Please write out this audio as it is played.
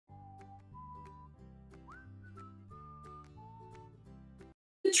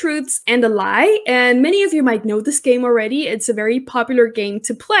truths and a lie. And many of you might know this game already. It's a very popular game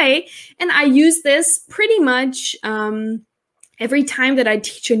to play. And I use this pretty much every time that I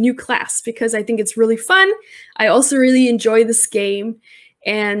teach a new class because I think it's really fun. I also really enjoy this game.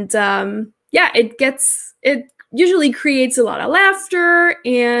 And yeah, it usually creates a lot of laughter,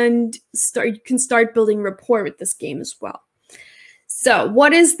 and you can start building rapport with this game as well. So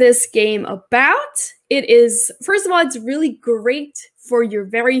what is this game about? It is, first of all, it's really great for your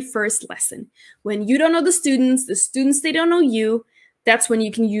very first lesson. When you don't know the students, they don't know you, that's when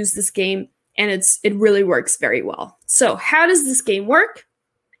you can use this game, and it really works very well. So how does this game work?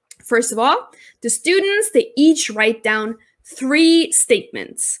 First of all, the students, they each write down 3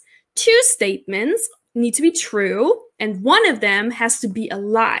 statements. 2 statements need to be true, and 1 of them has to be a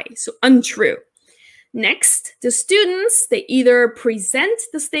lie, so untrue. Next, the students, they either present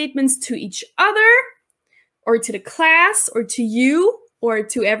the statements to each other, or to the class, or to you, or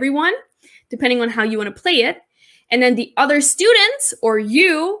to everyone, depending on how you want to play it. And then the other students, or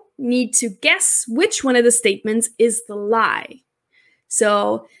you, need to guess which one of the statements is the lie.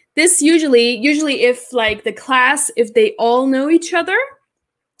 So this usually if like the class, if they all know each other,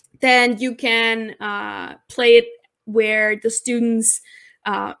 then you can play it where the students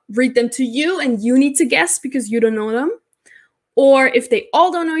read them to you and you need to guess because you don't know them. Or if they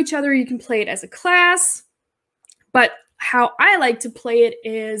all don't know each other, you can play it as a class. But how I like to play it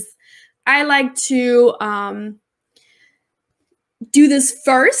is I like to do this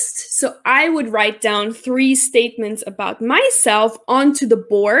first. So I would write down 3 statements about myself onto the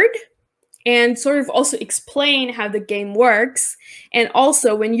board and sort of also explain how the game works. And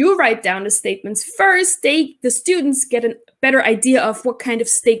also when you write down the statements first, the students get a better idea of what kind of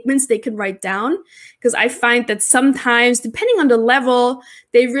statements they can write down. Because I find that sometimes, depending on the level,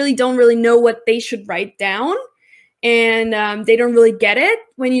 they really don't know what they should write down. And they don't really get it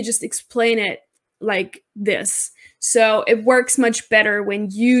when you just explain it like this. So it works much better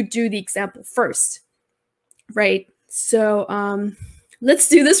when you do the example first, right? So let's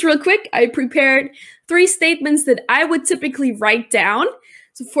do this real quick. I prepared 3 statements that I would typically write down.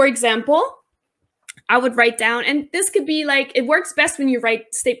 So for example, I would write down, and this could be like, it works best when you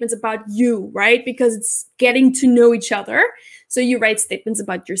write statements about you, right? Because it's getting to know each other. So you write statements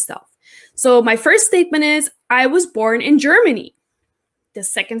about yourself. So my first statement is, I was born in Germany. The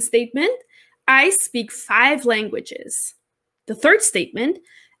second statement, I speak 5 languages. The third statement,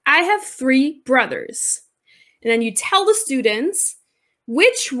 I have 3 brothers. And then you tell the students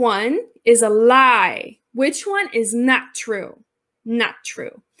which one is a lie, which one is not true. Not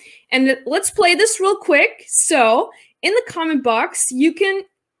true. And let's play this real quick. So in the comment box, you can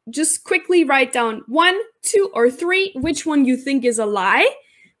just quickly write down 1, 2, or 3, which one you think is a lie.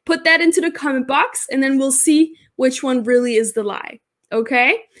 Put that into the comment box, and then we'll see which one really is the lie.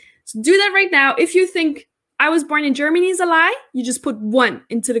 Okay? So do that right now. If you think I was born in Germany is a lie, you just put 1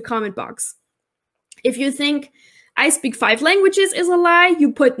 into the comment box. If you think I speak 5 languages is a lie,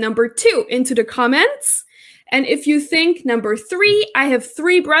 you put number 2 into the comments. And if you think number 3, I have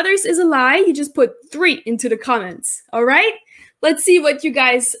 3 brothers is a lie, you just put 3 into the comments. All right? Let's see what you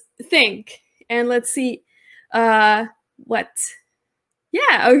guys think. And let's see what.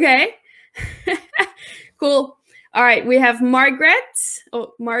 Yeah, okay. Cool. All right, we have Margaret.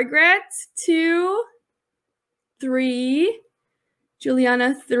 Oh, Margaret, 2, 3.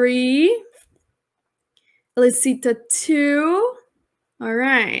 Juliana, 3. Elisita, 2. All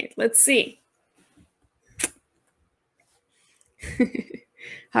right, let's see.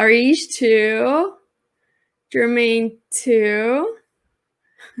 Harish, 2. Jermaine, 2.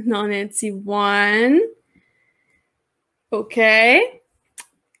 Nancy, 1. Okay.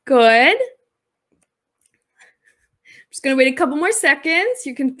 Good. I'm just going to wait a couple more seconds.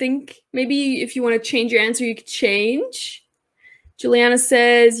 You can think, maybe if you want to change your answer, you could change. Juliana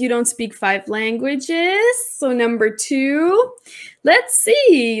says you don't speak 5 languages. So number 2. Let's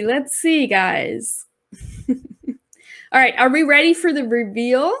see, guys. All right, are we ready for the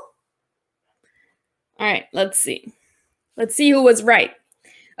reveal? All right, let's see. Let's see who was right.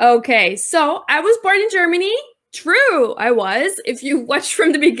 Okay, so I was born in Germany. True, I was. If you watched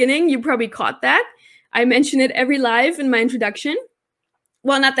from the beginning, you probably caught that. I mention it every live in my introduction.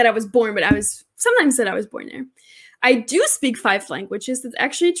 Well, not that I was born, but sometimes said I was born there. I do speak 5 languages. That's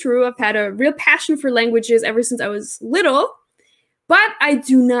actually true. I've had a real passion for languages ever since I was little, but I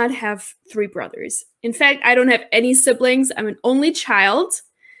do not have 3 brothers. In fact, I don't have any siblings. I'm an only child.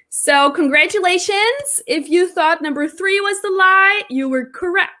 So congratulations. If you thought number 3 was the lie, you were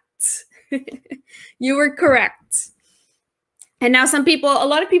correct. You were correct. And now a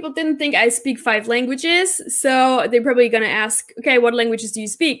lot of people didn't think I speak 5 languages, so they're probably gonna ask, okay, what languages do you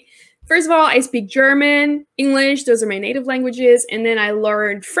speak? First of all, I speak German, English, those are my native languages, and then I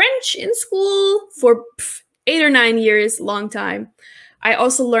learned French in school for 8 or 9 years, long time. I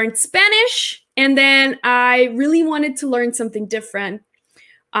also learned Spanish, and then I really wanted to learn something different,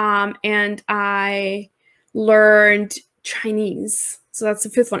 and I learned Chinese. So that's the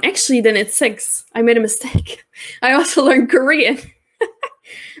 5th one. Actually, then it's 6. I made a mistake. I also learned Korean.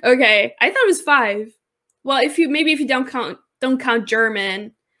 Okay, I thought it was 5. Well, if you don't count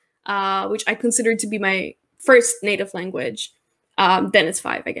German, which I consider to be my first native language, then it's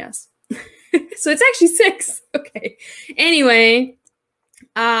 5, I guess. So it's actually 6. Okay. Anyway,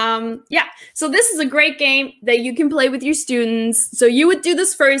 yeah, so this is a great game that you can play with your students. So you would do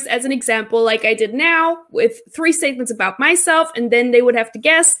this first as an example, like I did now, with 3 statements about myself, and then they would have to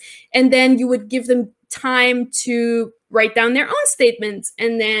guess, and then you would give them time to write down their own statements,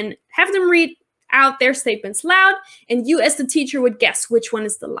 and then have them read out their statements loud, and you as the teacher would guess which one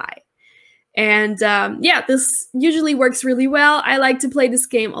is the lie. And yeah, this usually works really well. I like to play this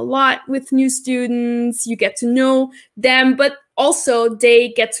game a lot with new students. You get to know them, but also they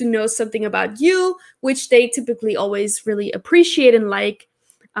get to know something about you, which they typically always really appreciate and like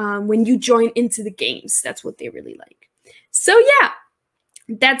when you join into the games. That's what they really like. So yeah,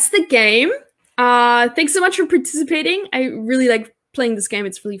 that's the game. Thanks so much for participating. I really like playing this game.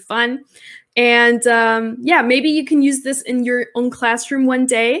 It's really fun. And yeah, maybe you can use this in your own classroom one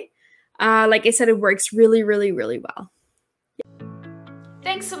day. Like I said, it works really, really, really well.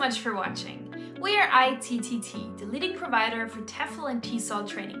 Thanks so much for watching. We are ITTT, the leading provider for TEFL and TESOL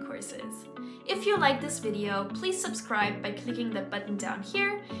training courses. If you like this video, please subscribe by clicking the button down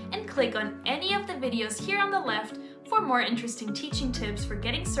here and click on any of the videos here on the left for more interesting teaching tips for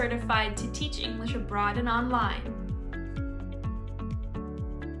getting certified to teach English abroad and online.